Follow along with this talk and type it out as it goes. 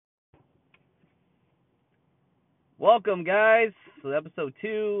Welcome, guys. So episode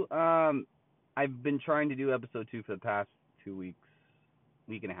two. I've been trying to do episode two for the past 2 weeks,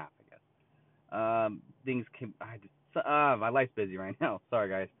 week and a half, I guess. Things can. My life's busy right now. Sorry,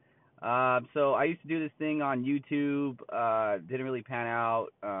 guys. So I used to do this thing on YouTube. Didn't really pan out.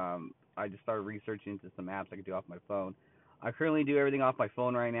 I just started researching into some apps I could do off my phone. I currently do everything off my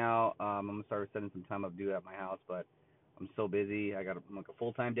phone right now. I'm gonna start setting some time up to do it at my house, but I'm so busy. I'm like a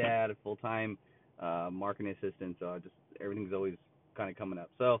full time dad, a full time marketing assistant, so just everything's always kind of coming up.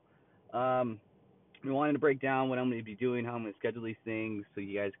 So, we wanted to break down what I'm going to be doing, how I'm going to schedule these things, so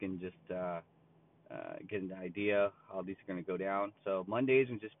you guys can just get an idea how these are going to go down. So Mondays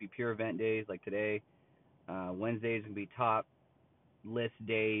can just be pure event days, like today. Wednesdays can be top list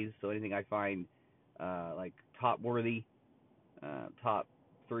days, so anything I find like top worthy, top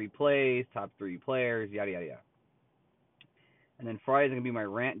three plays, top three players, yada yada yada. And then Fridays are gonna be my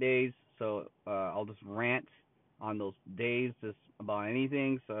rant days, so I'll just rant on those days, just about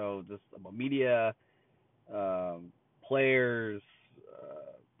anything. So just about media, um, players,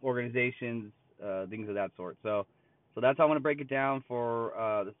 organizations, things of that sort. So that's how I'm gonna break it down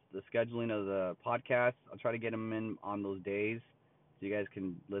for the scheduling of the podcast. I'll try to get them in on those days, so you guys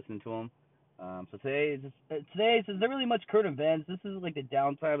can listen to them. So today, since there really much current events, this is like the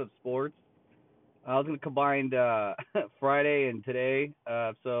downside of sports. I was gonna combine Friday and today.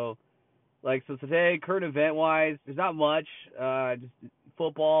 So today, current event wise, there's not much. Just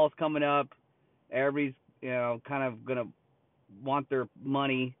football's coming up. Everybody's kind of gonna want their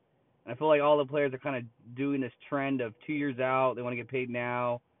money. And I feel like all the players are kind of doing this trend of 2 years out. They want to get paid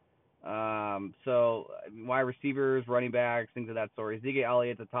now. So wide receivers, running backs, things of that sort. Ezekiel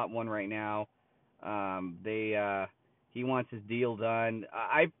Elliott's the top one right now. He wants his deal done.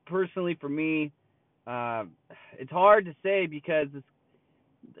 I personally, for me, uh, it's hard to say because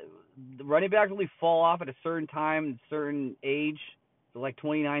the running backs really fall off at a certain time, a certain age. So like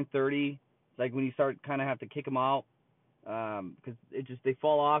 29, 30. It's like when you start kind of have to kick them out because it just they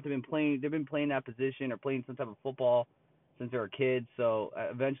fall off. They've been playing that position or playing some type of football since they were kids. So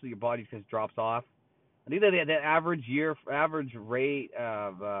eventually your body just drops off. I think that the average rate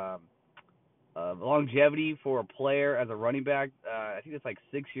of longevity for a player as a running back, I think it's like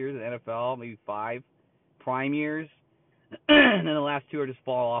 6 years in the NFL, maybe 5 prime years, and then the last two are just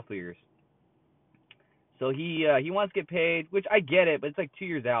fall off years. So he wants to get paid, which I get it, but it's like 2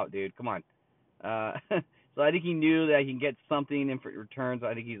 years out, dude. Come on. Uh, so I think he knew that he can get something in return. So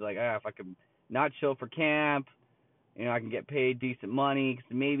I think he's like, if I could not show for camp, I can get paid decent money. Cause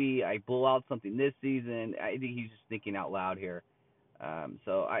maybe I blow out something this season. I think he's just thinking out loud here.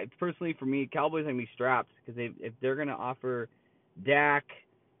 So I personally, for me, Cowboys are gonna be strapped because if they're gonna offer Dak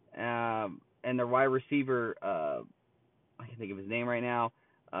and their wide receiver, I can think of his name right now,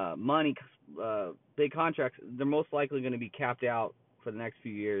 money, big contracts, they're most likely going to be capped out for the next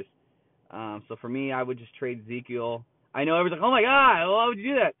few years. So for me, I would just trade Ezekiel. I know everyone's like, oh my God, why would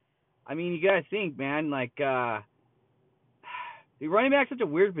you do that? I mean, you gotta think, man, like, the running back's such a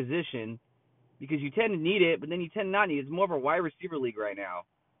weird position because you tend to need it, but then you tend to not need it. It's more of a wide receiver league right now.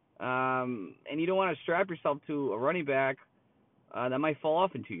 And you don't want to strap yourself to a running back that might fall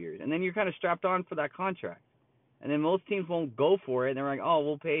off in 2 years. And then you're kind of strapped on for that contract. And then most teams won't go for it. And they're like, oh,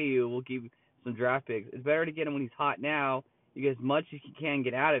 we'll pay you. We'll give you some draft picks. It's better to get him when he's hot now. You get as much as you can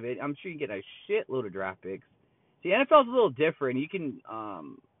get out of it. I'm sure you can get a shitload of draft picks. See, NFL's a little different. You can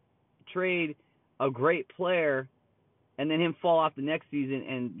trade a great player and then him fall off the next season,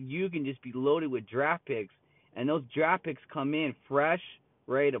 and you can just be loaded with draft picks. And those draft picks come in fresh,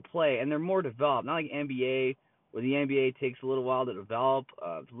 ready to play, and they're more developed. Not like NBA, where the NBA takes a little while to develop.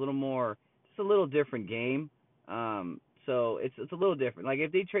 It's a little more, it's a little different game. So it's a little different. Like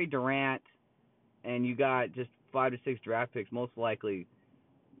if they trade Durant and you got just 5 to 6 draft picks, most likely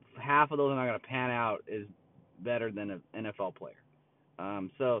half of those are not going to pan out is better than an NFL player.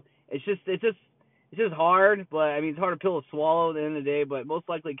 So it's just hard, but I mean it's hard to pill to swallow at the end of the day. But most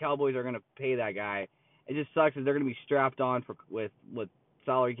likely Cowboys are going to pay that guy. It just sucks that they're going to be strapped on with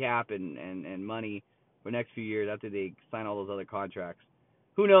salary cap and money for the next few years after they sign all those other contracts.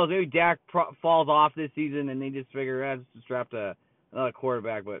 Who knows? Maybe Dak falls off this season and they just figure, just draft another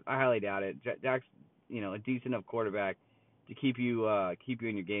quarterback. But I highly doubt it. Dak's a decent enough quarterback to keep you in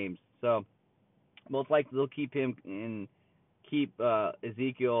your games. So most likely they'll keep him and keep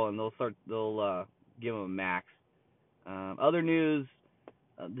Ezekiel, and they'll give him a max. Other news: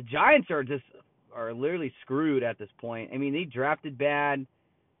 the Giants are literally screwed at this point. I mean, they drafted bad.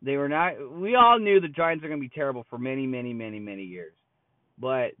 They were not. We all knew the Giants are going to be terrible for many, many, many, many years.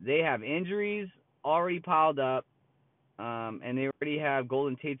 But they have injuries already piled up. And they already have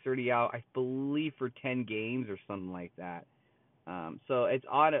Golden Tate's already out, I believe, for 10 games or something like that. So it's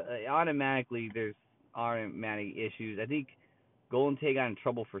automatically there's automatic issues. I think Golden Tate got in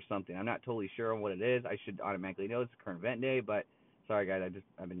trouble for something. I'm not totally sure on what it is. I should automatically know it's the current event day, but sorry guys,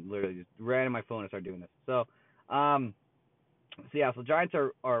 I've been literally just ran on my phone and started doing this. So yeah, so Giants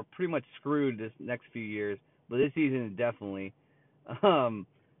are pretty much screwed this next few years, but this season is definitely. Um,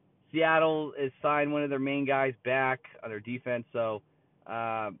 Seattle has signed one of their main guys back on their defense, so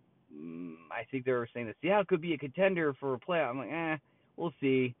I think they were saying that Seattle could be a contender for a playoff. I'm like, we'll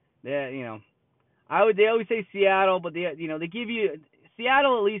see. They always say Seattle, but they give you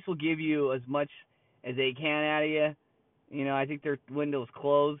Seattle at least will give you as much as they can out of you. I think their window's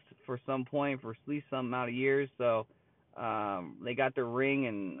closed for some point for at least some amount of years. So they got their ring,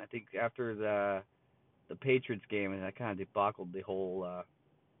 and I think after the Patriots game, and that kind of debacled the whole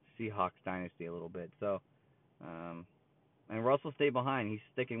Seahawks dynasty a little bit. So and Russell stayed behind. He's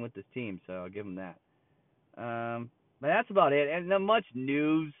sticking with this team, so I'll give him that. But that's about it. And not much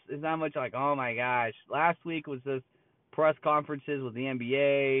news. There's not much like, oh my gosh. Last week was this press conferences with the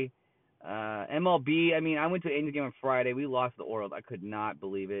NBA, MLB. I mean, I went to an Angels game on Friday. We lost the Orioles. I could not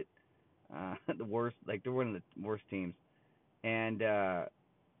believe it. The worst, like they're one of the worst teams. And the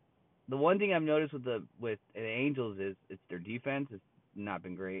one thing I've noticed with the Angels is it's their defense has not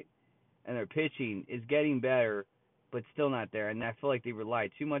been great, and their pitching is getting better, but still not there. And I feel like they rely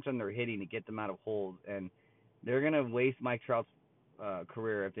too much on their hitting to get them out of holes, and they're gonna waste Mike Trout's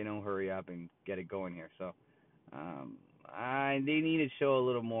career if they don't hurry up and get it going here. So they need to show a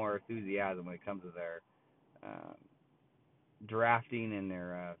little more enthusiasm when it comes to their uh, drafting and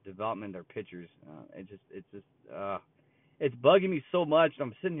their development of their pitchers. It's bugging me so much.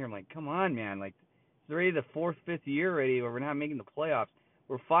 I'm sitting here, I'm like, come on, man. Like, it's already the fourth, fifth year already where we're not making the playoffs.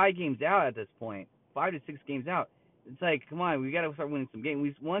 We're 5 games out at this point, 5 to 6 games out. It's like, come on, we got to start winning some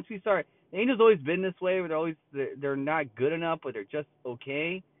games. Once we start, the Angels always been this way, where they're not good enough, but they're just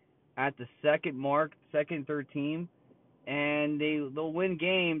okay at the second mark, second, third team, and they'll win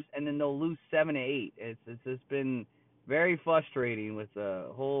games and then they'll lose 7 to 8. It's just been very frustrating with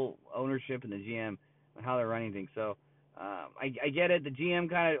the whole ownership and the GM and how they're running things. So I get it. The GM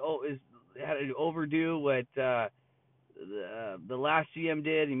kind of had to overdo what the last GM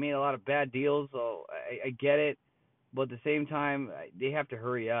did. He made a lot of bad deals, so I get it. But at the same time, they have to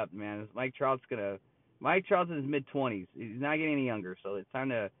hurry up, man. Mike Trout's in his mid-20s. He's not getting any younger, so it's time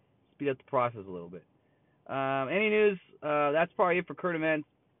to speed up the process a little bit. Any news? That's probably it for current events.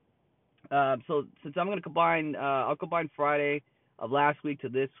 So since I'm gonna combine, I'll combine Friday of last week to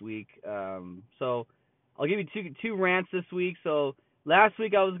this week. So I'll give you two rants this week. So last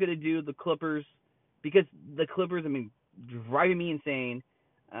week I was gonna do the Clippers because the Clippers have been driving me insane,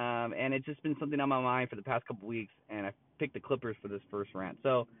 and it's just been something on my mind for the past couple weeks, and I picked the Clippers for this first rant.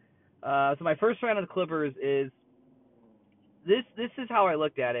 So my first rant on the Clippers is this is how I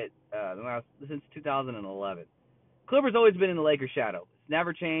looked at it since 2011. Clippers always been in the Lakers' shadow. It's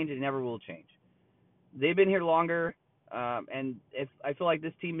never changed. It never will change. They've been here longer, and I feel like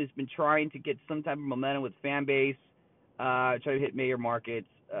this team has been trying to get some type of momentum with fan base, try to hit major markets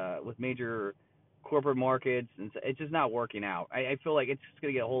with major corporate markets, and it's just not working out. I feel like it's just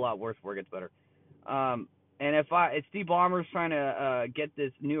gonna get a whole lot worse before it gets better. And if Steve Ballmer's trying to get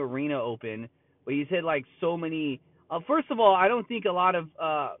this new arena open, but he's hit like so many. First of all, I don't think a lot of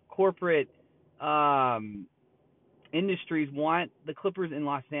corporate industries want the Clippers in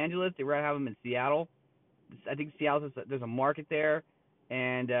Los Angeles. They'd rather have them in Seattle. I think Seattle, there's a market there,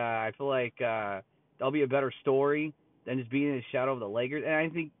 and I feel like that'll be a better story than just being in the shadow of the Lakers. And I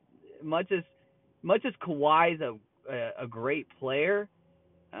think much as Kawhi's a great player,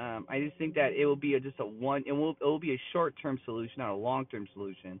 I just think that it will be it will be a short-term solution, not a long-term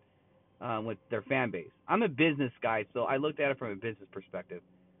solution with their fan base. I'm a business guy, so I looked at it from a business perspective.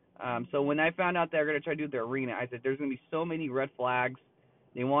 So when I found out they were going to try to do their arena, I said there's going to be so many red flags.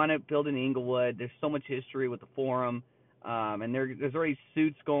 They want to build in Inglewood. There's so much history with the Forum, and there's already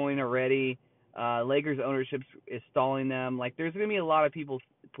suits going already. Lakers ownership is stalling them. Like, there's going to be a lot of people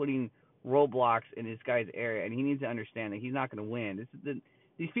putting roadblocks in this guy's area, and he needs to understand that he's not going to win.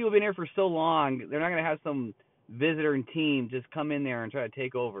 These people have been here for so long. They're not going to have some visitor and team just come in there and try to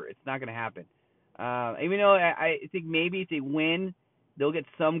take over. It's not going to happen. Even though I think maybe if they win, they'll get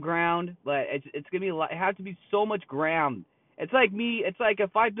some ground, but it's going to be a lot. It has to be so much ground. It's like me. It's like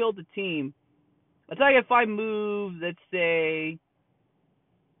if I build a team. It's like if I move, let's say,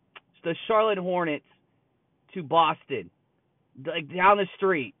 the Charlotte Hornets to Boston, like down the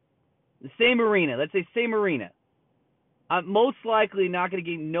street, the same arena. Let's say same arena. I'm most likely not going to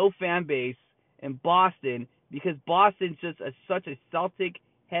get no fan base in Boston because Boston's just such a Celtic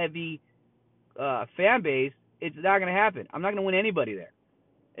heavy fan base. It's not going to happen. I'm not going to win anybody there.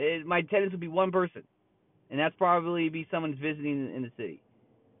 My attendance would be one person, and that's probably be someone visiting in the city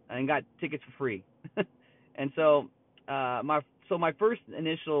and got tickets for free. And so my first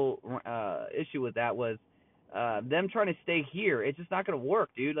initial issue with that was them trying to stay here. It's just not going to work,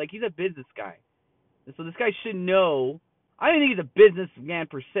 dude. Like, he's a business guy, so this guy should know. I don't think he's a businessman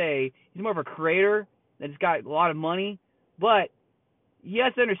per se. He's more of a creator that's got a lot of money, but you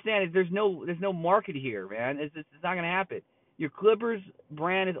have to understand is there's no market here, man. It's not going to happen. Your Clippers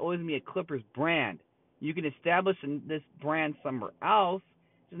brand is always going to be a Clippers brand. You can establish this brand somewhere else.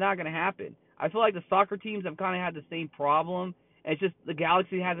 It's not going to happen. I feel like the soccer teams have kind of had the same problem. It's just the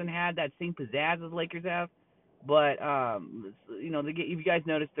Galaxy hasn't had that same pizzazz as the Lakers have. But if you guys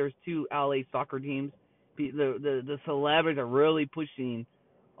noticed, there's two LA soccer teams. The celebrities are really pushing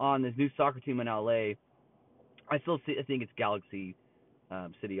on this new soccer team in LA. I think it's Galaxy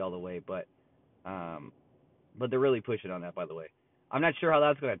City all the way, but they're really pushing on that. By the way, I'm not sure how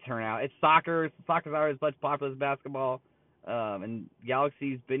that's going to turn out. It's soccer. Soccer's always as much popular as basketball, and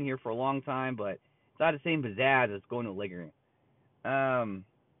Galaxy's been here for a long time, but it's not the same pizzazz as going to a Laker game.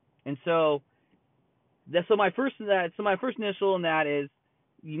 And so my first initial in that is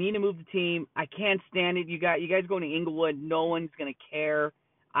you need to move the team. I can't stand it. You guys going to Inglewood. No one's gonna care.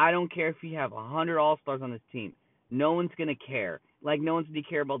 I don't care if you have 100 All-Stars on this team. No one's gonna care. Like, no one's gonna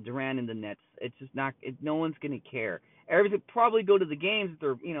care about Durant and the Nets. It's just not. No one's gonna care. Everyone probably go to the games if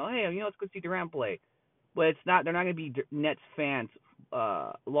they're hey, let's go see Durant play. But it's not. They're not gonna be Nets fans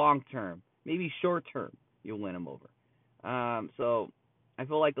long term. Maybe short term you'll win them over. So I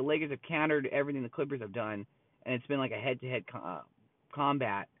feel like the Lakers have countered everything the Clippers have done, and it's been like a head-to-head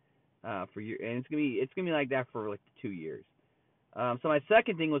combat for years, and it's gonna be like that for like 2 years. So my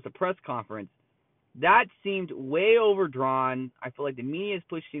second thing was the press conference. That seemed way overdrawn. I feel like the media is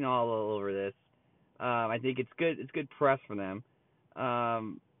pushing all over this. I think it's good. It's good press for them. I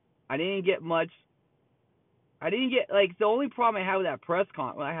didn't get much. The only problem I had with that press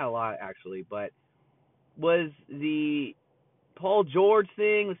con. Well, I had a lot actually, but was the Paul George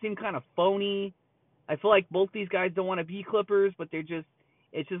thing. It seemed kind of phony. I feel like both these guys don't want to be Clippers, but it's just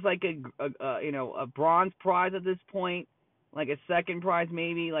like a bronze prize at this point, like a second prize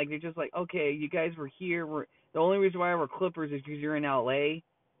maybe. Like, they're just like, okay, you guys were here. The only reason why we're Clippers is because you're in LA.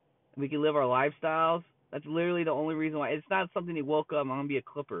 We can live our lifestyles. That's literally the only reason why. It's not something they woke up, I'm gonna be a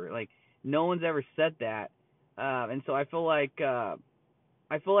Clipper. Like, no one's ever said that, and so I feel like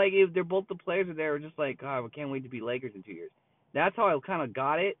if they're both the players are there, just like, oh, we can't wait to be Lakers in 2 years. That's how I kind of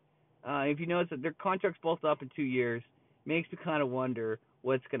got it. If you notice that their contract's both up in 2 years, makes me kind of wonder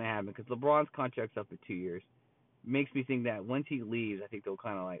what's going to happen, because LeBron's contract's up in 2 years. Makes me think that once he leaves, I think they'll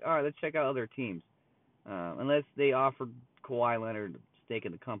kind of like, all right, let's check out other teams. Unless they offered Kawhi Leonard a stake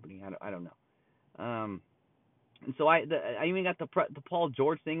in the company. I don't know. And so I even got the Paul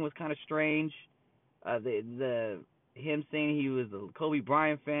George thing was kind of strange. Him saying he was a Kobe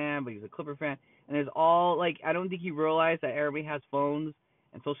Bryant fan, but he's a Clipper fan. And there's all, like, I don't think he realized that everybody has phones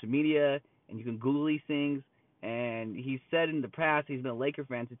and social media, and you can Google these things. And he said in the past he's been a Laker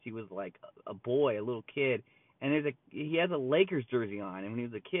fan since he was like a boy, a little kid. And he has a Lakers jersey on, and when he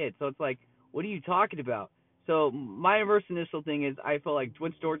was a kid. So it's like, what are you talking about? So my first initial thing is I feel like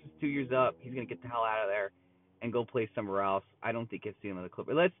once George is 2 years up, he's gonna get the hell out of there and go play somewhere else. I don't think he'll see him on the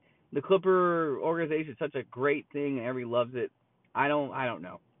Clippers. Unless the Clipper organization is such a great thing and everybody loves it. I don't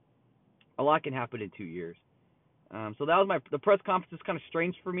know. A lot can happen in 2 years. So that was the press conference is kind of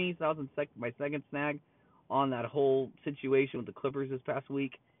strange for me. So that was my second snag on that whole situation with the Clippers this past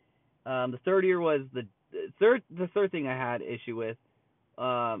week. The third thing I had issue with.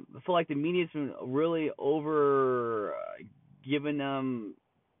 I feel like the media's been really over giving them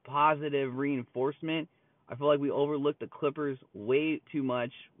positive reinforcement. I feel like we overlooked the Clippers way too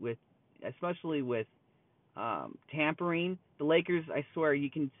much, especially with tampering. The Lakers, I swear,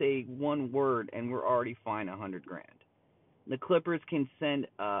 you can say one word and we're already fined $100,000. The Clippers can send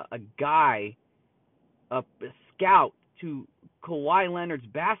a scout to Kawhi Leonard's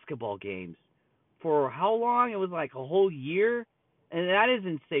basketball games for how long? It was like a whole year, and that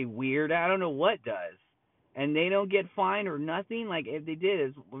isn't say weird. I don't know what does, and they don't get fined or nothing. Like, if they did,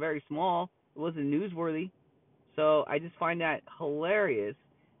 it's very small. It wasn't newsworthy. So I just find that hilarious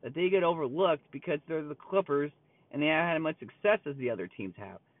that they get overlooked because they're the Clippers and they haven't had much success as the other teams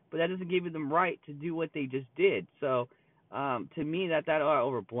have. But that doesn't give them right to do what they just did. So to me, that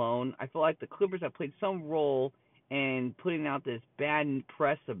overblown. I feel like the Clippers have played some role in putting out this bad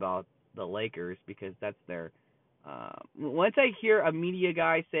press about the Lakers because that's their. Once I hear a media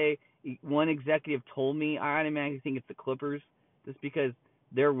guy say, one executive told me, I automatically think it's the Clippers, just because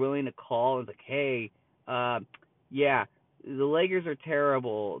they're willing to call and it's like, hey, uh, yeah, the Lakers are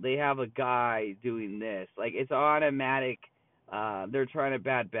terrible. They have a guy doing this. Like it's automatic. They're trying to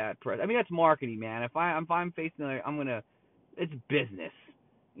bad press. I mean that's marketing, man. If I'm facing, I'm gonna. It's business,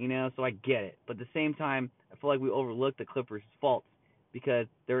 So I get it. But at the same time, I feel like we overlook the Clippers' faults because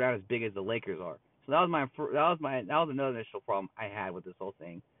they're not as big as the Lakers are. So that was another initial problem I had with this whole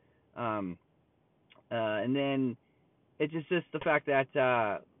thing. Um, and then it's just the fact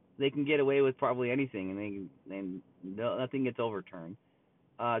that they can get away with probably anything, and nothing gets overturned.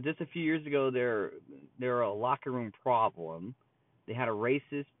 Just a few years ago, there were a locker room problem. They had a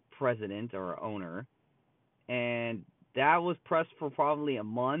racist president or owner, and that was pressed for probably a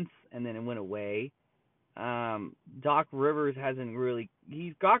month, and then it went away. Doc Rivers hasn't really.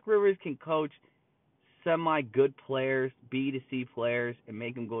 Doc Rivers can coach semi good players, B to C players, and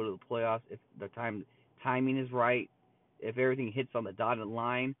make them go to the playoffs if the timing is right, if everything hits on the dotted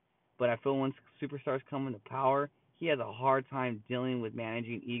line. But I feel once superstars come into power, he has a hard time dealing with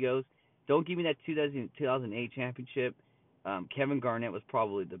managing egos. Don't give me that 2008 championship. Kevin Garnett was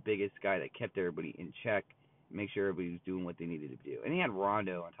probably the biggest guy that kept everybody in check, make sure everybody was doing what they needed to do, and he had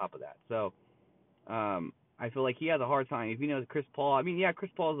Rondo on top of that. So I feel like he has a hard time. If you know Chris Paul, I mean, yeah,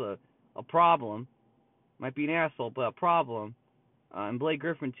 Chris Paul's a problem, might be an asshole, but a problem. And Blake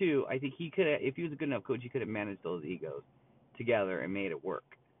Griffin too. I think he could, if he was a good enough coach, he could have managed those egos together and made it work.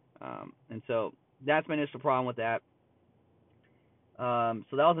 And so that's my initial problem with that.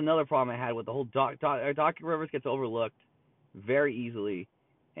 So that was another problem I had with the whole Doc Rivers gets overlooked very easily,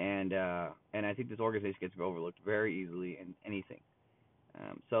 and I think this organization gets overlooked very easily in anything.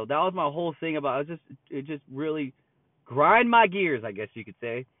 So that was my whole thing about it. Just really grind my gears, I guess you could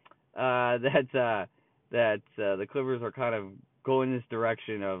say. That the Clippers are kind of going this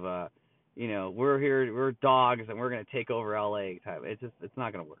direction of we're dogs and we're gonna take over LA type. It's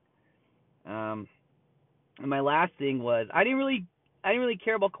not gonna work. And my last thing was I didn't really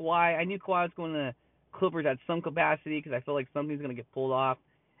care about Kawhi. I knew Kawhi was going to the Clippers at some capacity because I feel like something's gonna get pulled off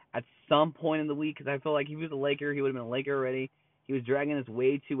at some point in the week. Because I feel like if he was a Laker, he would have been a Laker already. He was dragging this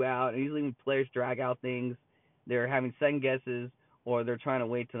way too out. And usually when players drag out things, they're having second guesses or they're trying to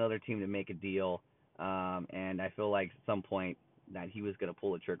wait to another team to make a deal. And I feel like at some point that he was going to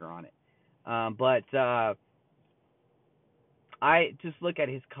pull the trigger on it. But I just look at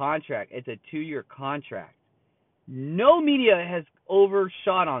his contract. It's a 2-year contract. No media has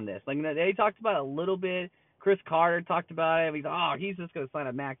overshot on this. Like they talked about it a little bit. Chris Carter talked about it. He's like, oh, he's just going to sign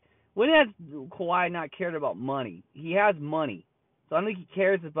a max. When has Kawhi not cared about money? He has money. So I don't think he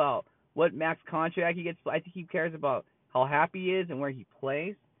cares about what max contract he gets. I think he cares about how happy he is and where he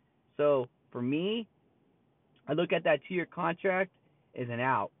plays. So for me, I look at that 2-year contract as an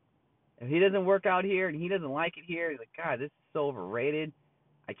out. If he doesn't work out here and he doesn't like it here, he's like, God, this is so overrated.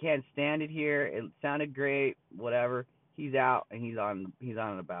 I can't stand it here. It sounded great, whatever. He's out and he's on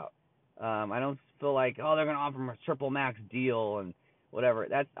and about. I don't feel like, oh, they're gonna offer him a triple max deal and whatever.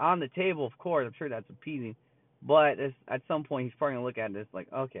 That's on the table, of course. I'm sure that's appeasing, but at some point he's probably gonna look at this like,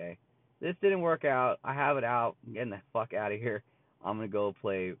 okay, this didn't work out. I have it out. I'm getting the fuck out of here. I'm gonna go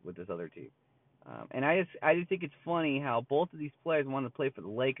play with this other team. And I just think it's funny how both of these players want to play for the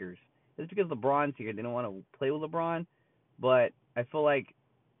Lakers. It's because LeBron's here. They don't want to play with LeBron, but I feel like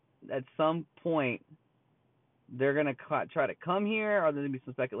at some point they're gonna try to come here, or there's gonna be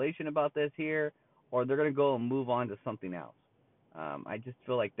some speculation about this here, or they're gonna go and move on to something else. I just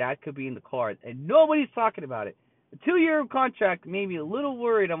feel like that could be in the cards, and nobody's talking about it. A 2-year contract made me a little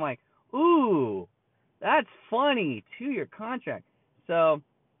worried. I'm like, ooh, that's funny, 2-year contract. So,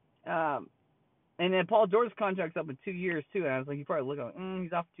 and then Paul George's contract's up in 2 years too, and I was like, you probably look at,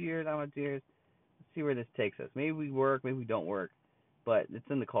 he's off 2 years, I'm on 2 years. Let's see where this takes us. Maybe we work, maybe we don't work, but it's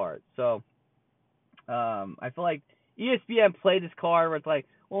in the cards. So, I feel like ESPN played this card where it's like,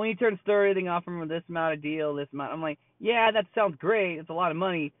 well, when he turns 30, they can offer him this amount of deal, this amount. I'm like, yeah, that sounds great. It's a lot of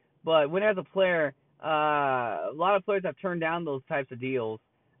money. But when as a player, a lot of players have turned down those types of deals.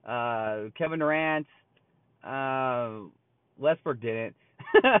 Kevin Durant, Westbrook didn't.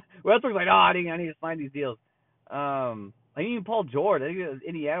 Westbrook's like, oh, I need to sign these deals. I mean, even Paul George, I think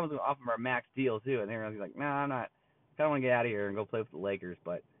Indiana was going to offer him a max deal too. And they were like, nah, I'm not. I kind of want to get out of here and go play with the Lakers.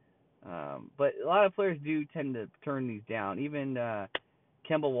 But a lot of players do tend to turn these down. Even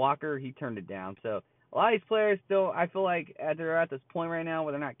Kemba Walker, he turned it down. So a lot of these players still, I feel like they're at this point right now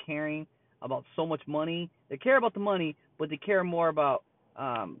where they're not caring about so much money. They care about the money, but they care more about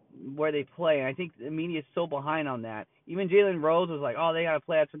where they play. And I think the media is so behind on that. Even Jalen Rose was like, oh, they got to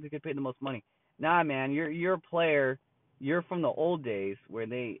play. That's when they get paid the most money. Nah, man, you're a player. you're from the old days where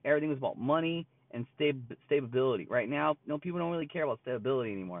everything was about money and stability. Right now, people don't really care about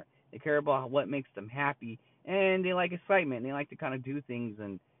stability anymore. They care about what makes them happy, and they like excitement. They like to kind of do things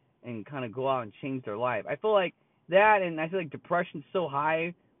and kind of go out and change their life. I feel like that, and I feel like depression's so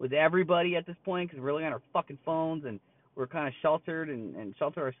high with everybody at this point because we're really on our fucking phones and we're kind of sheltered and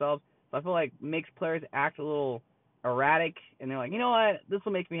shelter ourselves. So I feel like makes players act a little erratic, and they're like, you know what, this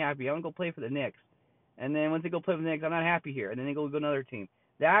will make me happy. I'm gonna go play for the Knicks, and then once they go play for the Knicks, I'm not happy here, and then they go to another team.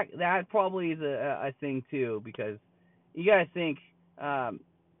 That probably is a thing too, because you gotta think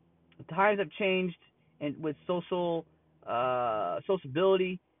times have changed and with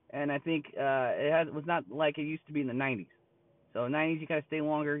sociability, and I think it was not like it used to be in the 90s. So in the 90s you gotta stay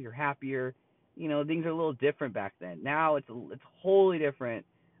longer, you're happier. Things are a little different back then. Now it's wholly different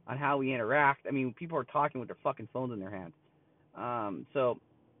on how we interact. I mean, people are talking with their fucking phones in their hands. So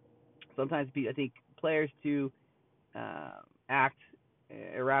sometimes I think players to act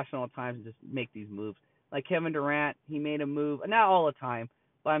irrational at times and just make these moves. Like Kevin Durant, he made a move, not all the time,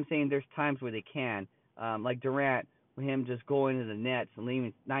 but I'm saying there's times where they can. Like Durant, with him just going to the Nets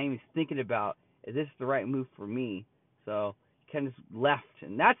and not even thinking about, is this the right move for me? So he kind of just left,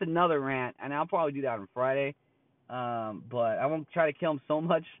 and that's another rant, and I'll probably do that on Friday. But I won't try to kill him so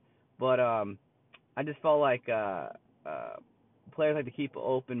much. But I just felt like players like to keep an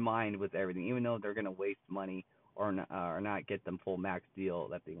open mind with everything, even though they're gonna waste money or not get them full max deal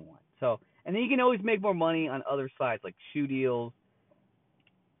that they want. So, and then you can always make more money on other sides like shoe deals,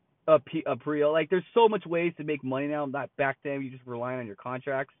 a pre-deal. Like there's so much ways to make money now. Not back then, you just relying on your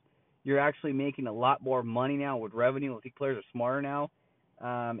contracts. You're actually making a lot more money now with revenue. I think players are smarter now,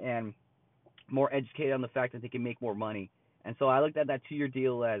 and more educated on the fact that they can make more money. And so I looked at that 2-year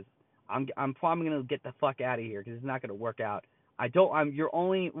deal as I'm probably gonna get the fuck out of here because it's not gonna work out. Your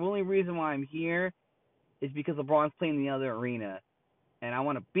only reason why I'm here is because LeBron's playing in the other arena, and I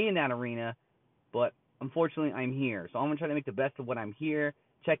want to be in that arena, but unfortunately I'm here. So I'm gonna try to make the best of what I'm here.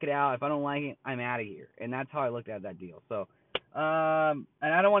 Check it out. If I don't like it, I'm out of here. And that's how I looked at that deal. So, and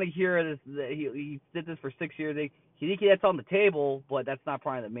I don't want to hear this. He did this for 6 years. He think that's on the table, but that's not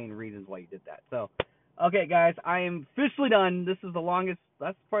probably the main reasons why he did that. So, okay, guys, I am officially done. This is the longest.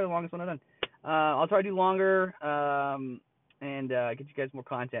 That's probably the longest one I've done. I'll try to do longer and get you guys more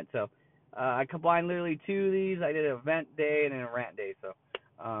content. So, I combined literally 2 of these. I did an event day and then a rant day. So,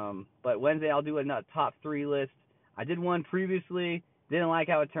 but Wednesday I'll do a top 3 list. I did one previously. Didn't like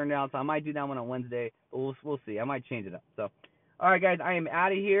how it turned out, so I might do that one on Wednesday. But we'll see. I might change it up. So, all right, guys, I am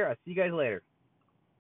out of here. I'll see you guys later.